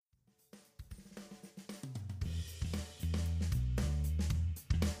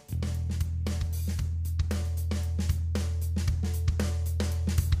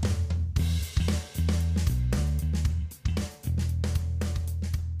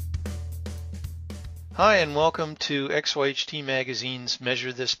Hi, and welcome to XYHT Magazine's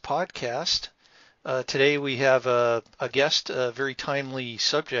Measure This podcast. Today we have a guest, a very timely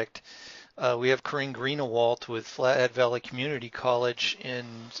subject. We have Corinne Greenawalt with Flathead Valley Community College in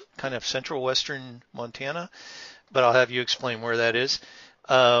kind of central western Montana, but I'll have you explain where that is.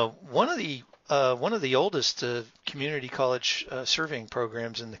 One of the oldest community college surveying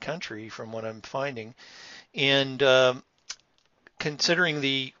programs in the country, from what I'm finding, and considering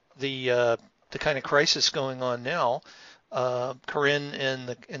the kind of crisis going on now, Corinne and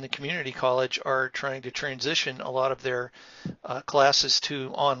the community college are trying to transition a lot of their classes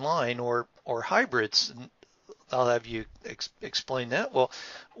to online or hybrids. And I'll have you explain that. Well,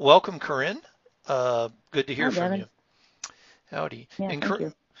 welcome, Corinne. Good to hear Hi, from you. Devin. Howdy. Yeah, And thank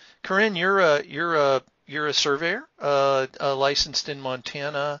you. Corinne, you're a surveyor, licensed in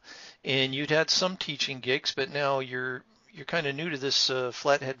Montana, and you'd had some teaching gigs, but now you're kind of new to this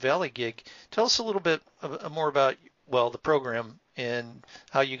Flathead Valley gig. Tell us a little bit more about, well, the program and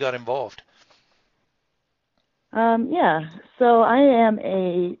how you got involved. Yeah, so I am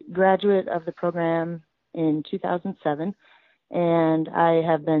a graduate of the program in 2007, and I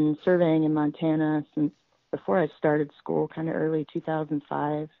have been surveying in Montana since before I started school, kind of early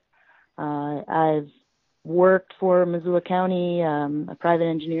 2005. I've worked for Missoula County, a private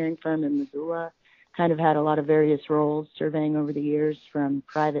engineering firm in Missoula, kind of had a lot of various roles surveying over the years from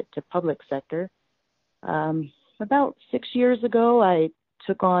private to public sector. About 6 years ago, I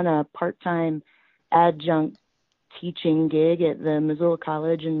took on a part-time adjunct teaching gig at the Missoula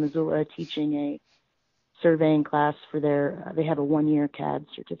College in Missoula, teaching a surveying class for they have a 1-year CAD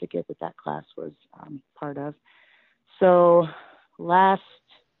certificate that class was part of. So last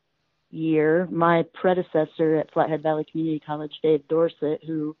year, my predecessor at Flathead Valley Community College, Dave Dorsett,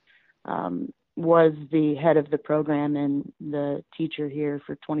 who was the head of the program and the teacher here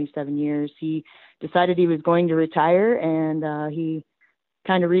for 27 years, he decided he was going to retire, and he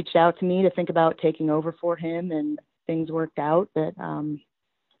kind of reached out to me to think about taking over for him, and things worked out that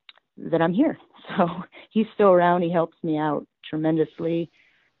I'm here. So he's still around. He helps me out tremendously,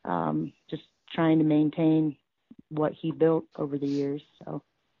 just trying to maintain what he built over the years. So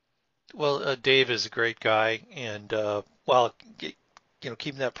Well, Dave is a great guy, and well,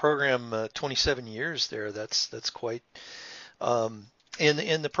 keeping that program 27 years there, that's quite. Um,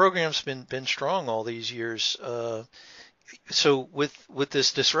 and the program's been strong all these years. So with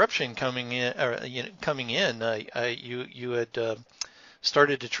this disruption coming in, you had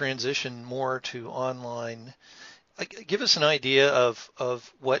started to transition more to online. Give us an idea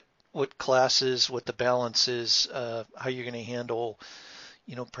of what classes, what the balance is, how you're going to handle,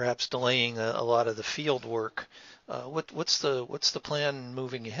 perhaps delaying a lot of the field work. What's the plan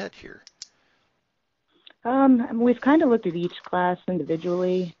moving ahead here? we've kind of looked at each class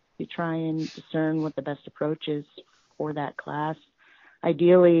individually to try and discern what the best approach is for that class.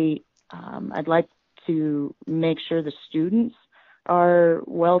 Ideally, I'd like to make sure the students are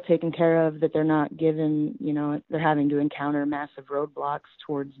well taken care of, that they're not given, they're having to encounter massive roadblocks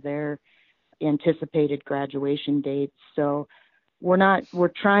towards their anticipated graduation dates. So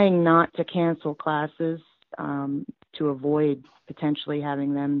we're trying not to cancel classes to avoid potentially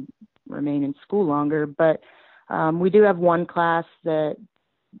having them remain in school longer. But we do have one class that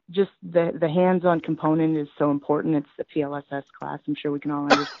just the hands-on component is so important. It's the PLSS class. I'm sure we can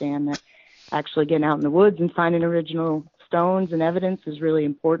all understand that actually getting out in the woods and finding original stones and evidence is really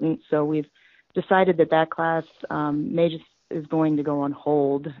important. So we've decided that class may just is going to go on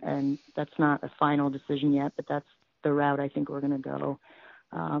hold, and that's not a final decision yet, but that's the route I think we're going to go.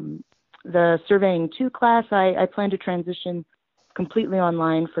 The Surveying 2 class, I plan to transition completely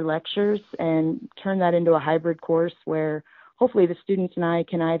online for lectures and turn that into a hybrid course where hopefully the students and I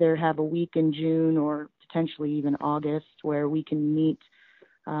can either have a week in June or potentially even August where we can meet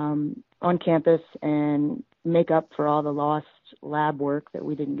on campus and make up for all the lost lab work that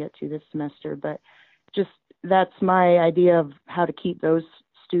we didn't get to this semester. But just that's my idea of how to keep those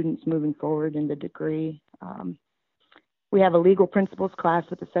students moving forward in the degree. We have a legal principles class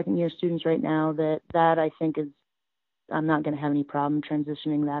with the second year students right now that I think is, I'm not going to have any problem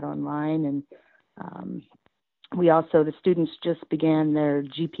transitioning that online. And the students just began their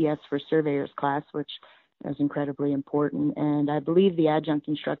GPS for surveyors class, which is incredibly important. And I believe the adjunct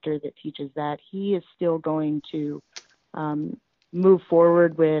instructor that teaches that, he is still going to move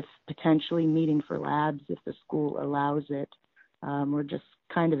forward with potentially meeting for labs if the school allows it. We're just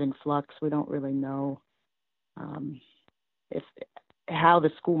kind of in flux. We don't really know if how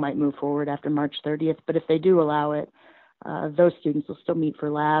the school might move forward after March 30th. But if they do allow it, those students will still meet for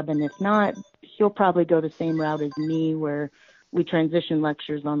lab. And if not, he'll probably go the same route as me, where we transition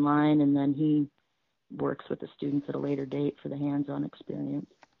lectures online and then he works with the students at a later date for the hands-on experience.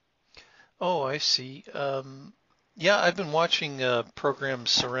 Oh, I see. Yeah, I've been watching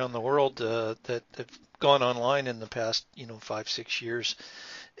programs around the world that have gone online in the past, 5, 6 years,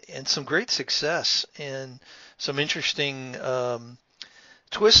 and some great success and some interesting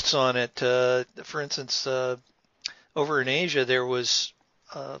twists on it. For instance, over in Asia, there was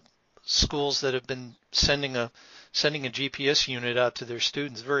schools that have been sending a GPS unit out to their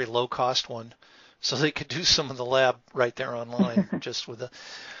students, a very low cost one, so they could do some of the lab right there online, just with a.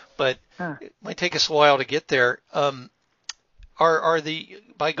 But it might take us a while to get there. By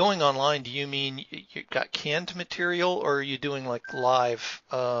going online, do you mean you got canned material, or are you doing like live,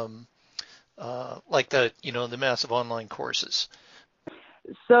 like the massive online courses?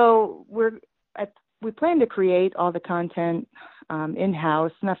 So we plan to create all the content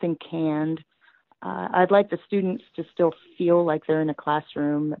in-house, nothing canned. I'd like the students to still feel like they're in a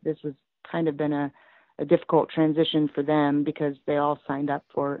classroom. This has kind of been a difficult transition for them because they all signed up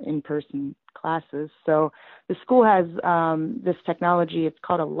for in-person classes. So the school has this technology. It's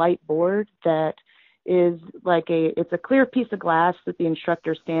called a light board that is it's a clear piece of glass that the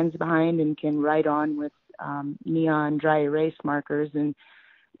instructor stands behind and can write on with neon dry erase markers. And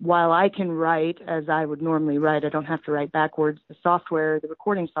while I can write as I would normally write, I don't have to write backwards. The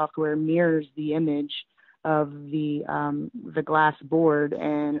recording software mirrors the image of the glass board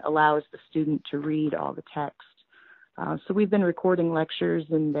and allows the student to read all the text. So we've been recording lectures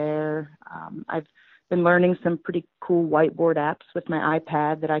in there. I've been learning some pretty cool whiteboard apps with my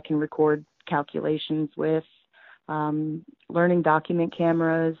iPad that I can record calculations with, learning document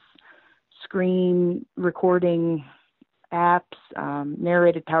cameras, screen recording apps,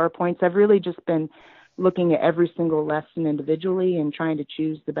 narrated PowerPoints. I've really just been looking at every single lesson individually and trying to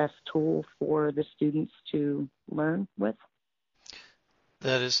choose the best tool for the students to learn with.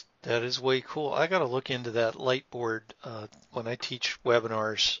 That is way cool. I got to look into that Lightboard when I teach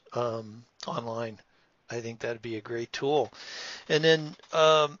webinars online. I think that'd be a great tool. And then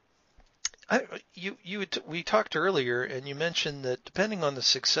we talked earlier, and you mentioned that depending on the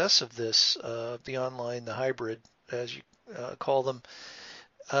success of this, the online, the hybrid, as you call them,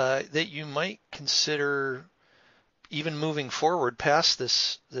 that you might consider even moving forward past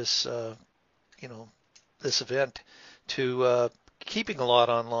this event to keeping a lot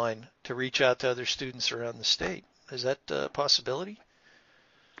online to reach out to other students around the state. Is that a possibility?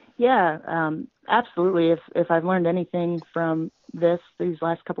 Yeah, absolutely. If I've learned anything from these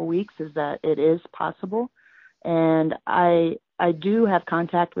last couple of weeks is that it is possible, and I do have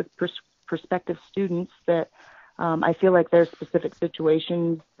contact with prospective students that I feel like their specific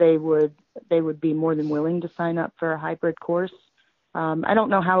situations they would be more than willing to sign up for a hybrid course. I don't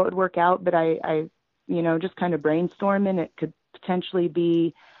know how it would work out, but I just kind of brainstorming. It could potentially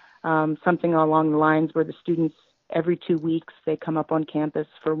be something along the lines where the students every 2 weeks they come up on campus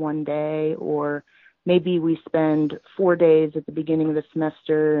for one day, or maybe we spend 4 days at the beginning of the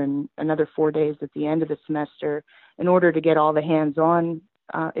semester and another 4 days at the end of the semester in order to get all the hands-on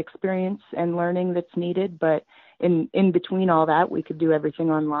experience and learning that's needed. But in between all that, we could do everything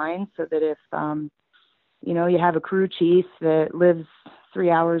online so that if, you have a crew chief that lives 3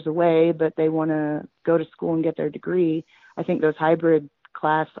 hours away, but they want to go to school and get their degree, I think those hybrid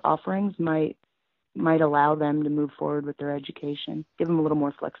class offerings might allow them to move forward with their education, give them a little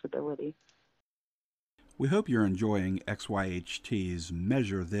more flexibility. We hope you're enjoying XYHT's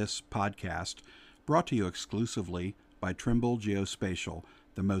Measure This podcast, brought to you exclusively by Trimble Geospatial,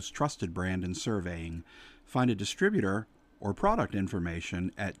 the most trusted brand in surveying. Find a distributor or product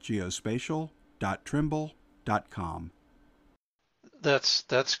information at geospatial.trimble.com.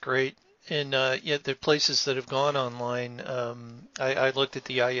 That's great. And the places that have gone online, I looked at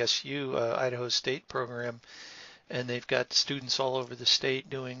the ISU, Idaho State program, and they've got students all over the state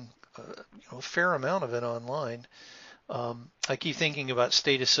doing a fair amount of it online. I keep thinking about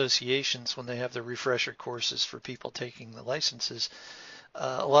state associations when they have the refresher courses for people taking the licenses.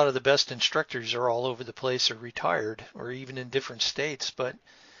 A lot of the best instructors are all over the place or retired or even in different states. But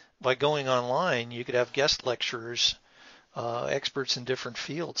by going online, you could have guest lecturers, experts in different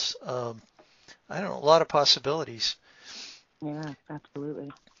fields. I don't know, a lot of possibilities. Yeah,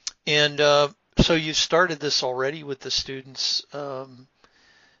 absolutely. And so you started this already with the students. Are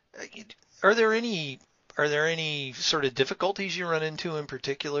there any sort of difficulties you run into in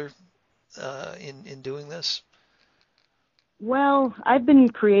particular in doing this? Well, I've been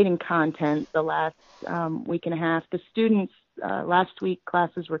creating content the last week and a half. The students, last week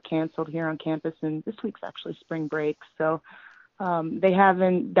classes were canceled here on campus, and this week's actually spring break, so they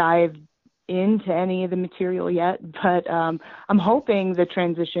haven't dived into any of the material yet, but I'm hoping the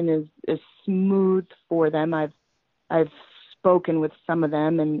transition is smooth for them. I've spoken with some of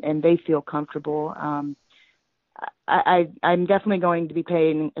them, and they feel comfortable. I'm definitely going to be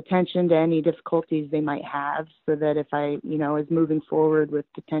paying attention to any difficulties they might have, so that if I, is moving forward with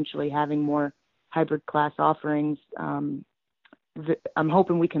potentially having more hybrid class offerings, I'm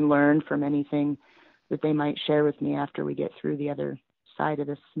hoping we can learn from anything that they might share with me after we get through the other side of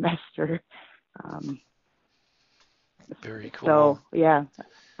the semester. Very cool. So yeah,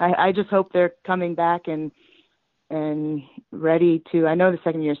 I just hope they're coming back and ready to. I know the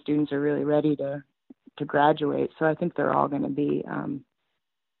second year students are really ready to graduate, so I think they're all going to be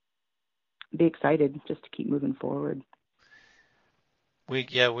excited just to keep moving forward.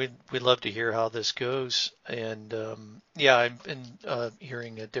 We'd love to hear how this goes, and I've been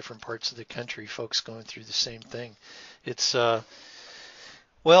hearing at different parts of the country folks going through the same thing. It's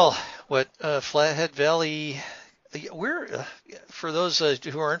Flathead Valley. We're for those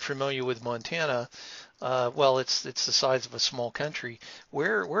who aren't familiar with Montana, it's the size of a small country.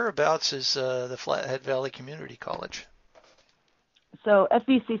 Whereabouts is the Flathead Valley Community College? So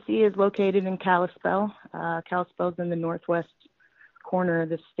FVCC is located in Kalispell. Kalispell's in the northwest corner of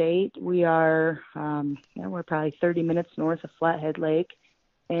the state. We are we're probably 30 minutes north of Flathead Lake,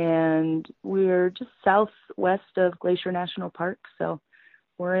 and we're just southwest of Glacier National Park. So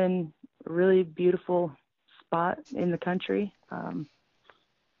we're in a really beautiful spot in the country. An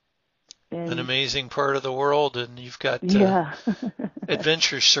amazing part of the world, and you've got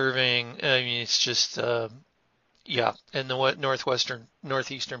adventure surveying. I mean, it's just and the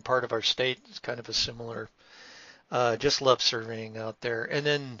northeastern part of our state is kind of a similar. Just love surveying out there, and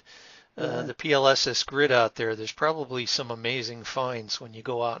then the PLSS grid out there. There's probably some amazing finds when you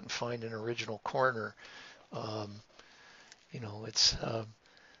go out and find an original corner. It's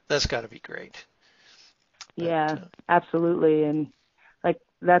that's got to be great. Yeah, absolutely, and like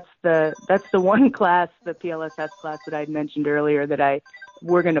that's the one class, the PLSS class that I'd mentioned earlier, that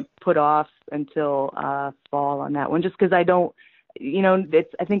we're going to put off until fall on that one, just because I don't.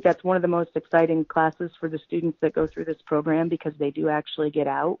 I think that's one of the most exciting classes for the students that go through this program, because they do actually get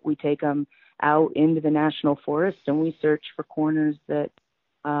out. We take them out into the national forest, and we search for corners that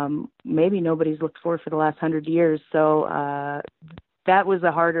maybe nobody's looked for the last 100 years. So that was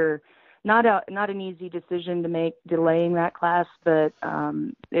a harder, not an easy decision to make, delaying that class, but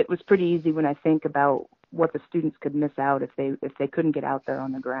it was pretty easy when I think about what the students could miss out if they couldn't get out there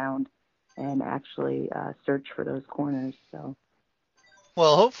on the ground and actually search for those corners. So.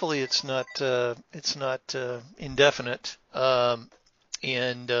 Well, hopefully it's not indefinite, that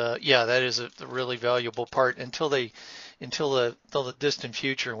is a really valuable part until the distant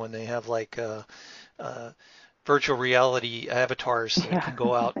future, when they have like virtual reality avatars that can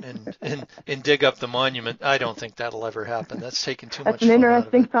go out and dig up the monument. I don't think that'll ever happen. That's taken too much. That's an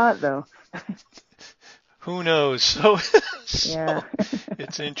interesting thought, though. Who knows? So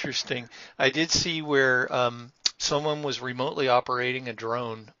it's interesting. I did see where someone was remotely operating a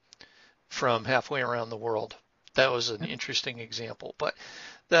drone from halfway around the world. That was an interesting example, but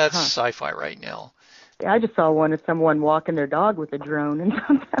that's sci-fi right now. Yeah, I just saw one of someone walking their dog with a drone, and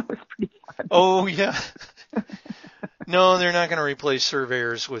that was pretty fun. Oh yeah. No, they're not going to replace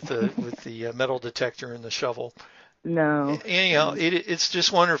surveyors with the metal detector and the shovel. No. Anyhow, it's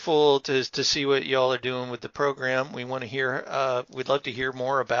just wonderful to see what y'all are doing with the program. We want to hear. We'd love to hear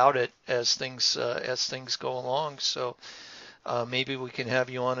more about it as things go along. So maybe we can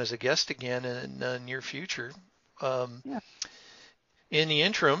have you on as a guest again in the near future. In the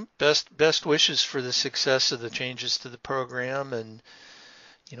interim, best wishes for the success of the changes to the program, and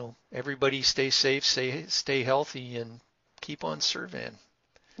everybody stay safe, stay healthy, and keep on surveying.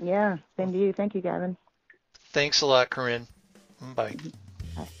 Yeah, same to you. Thank you, Gavin. Thanks a lot, Corinne. Bye.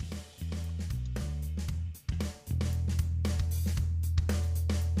 Bye.